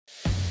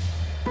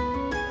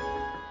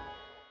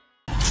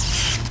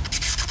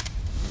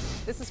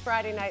This is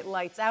Friday Night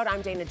Lights Out.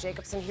 I'm Dana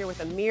Jacobson here with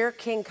Amir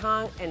King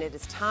Khan, and it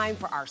is time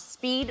for our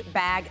speed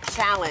bag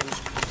challenge.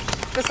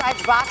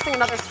 Besides boxing,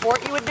 another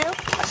sport you would do?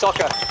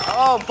 Soccer.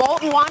 Oh,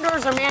 Bolton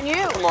Wanderers or Man U?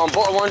 Come on,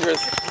 Bolton Wanderers.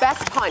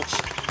 Best punch?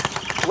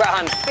 Right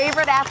hand.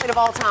 Favorite athlete of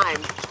all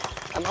time?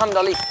 Muhammad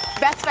Ali.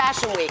 Best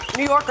fashion week?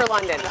 New York or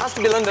London? It has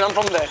to be London, I'm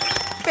from there.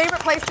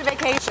 Favorite place to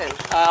vacation?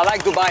 I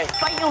like Dubai.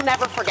 Fight you'll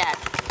never forget?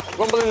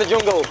 Rumble in the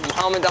Jungle,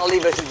 Muhammad Ali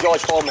versus George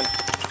Foreman.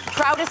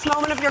 Proudest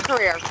moment of your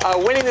career?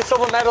 Winning the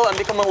silver medal and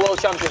becoming a world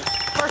champion.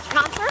 First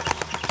concert?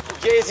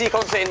 Jay-Z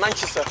concert in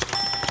Manchester.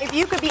 If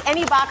you could be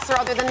any boxer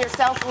other than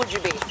yourself, who would you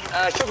be?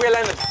 Sugar Ray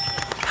Leonard.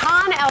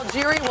 Khan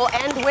Algieri will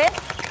end with?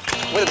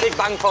 With a big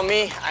bang for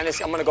me, and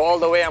I'm going to go all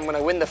the way. I'm going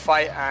to win the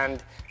fight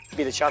and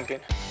be the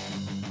champion.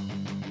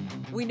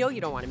 We know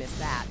you don't want to miss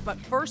that, but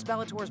first,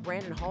 Bellator's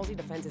Brandon Halsey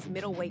defends his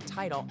middleweight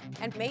title.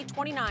 And May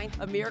 29th,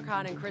 Amir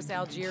Khan and Chris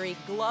Algieri,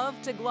 glove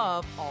to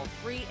glove, all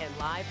free and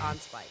live on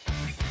Spike.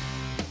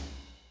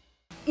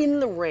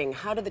 In the ring,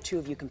 how do the two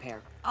of you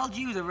compare?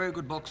 Algieri's a very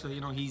good boxer. You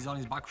know, he's on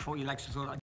his back foot. He likes to throw that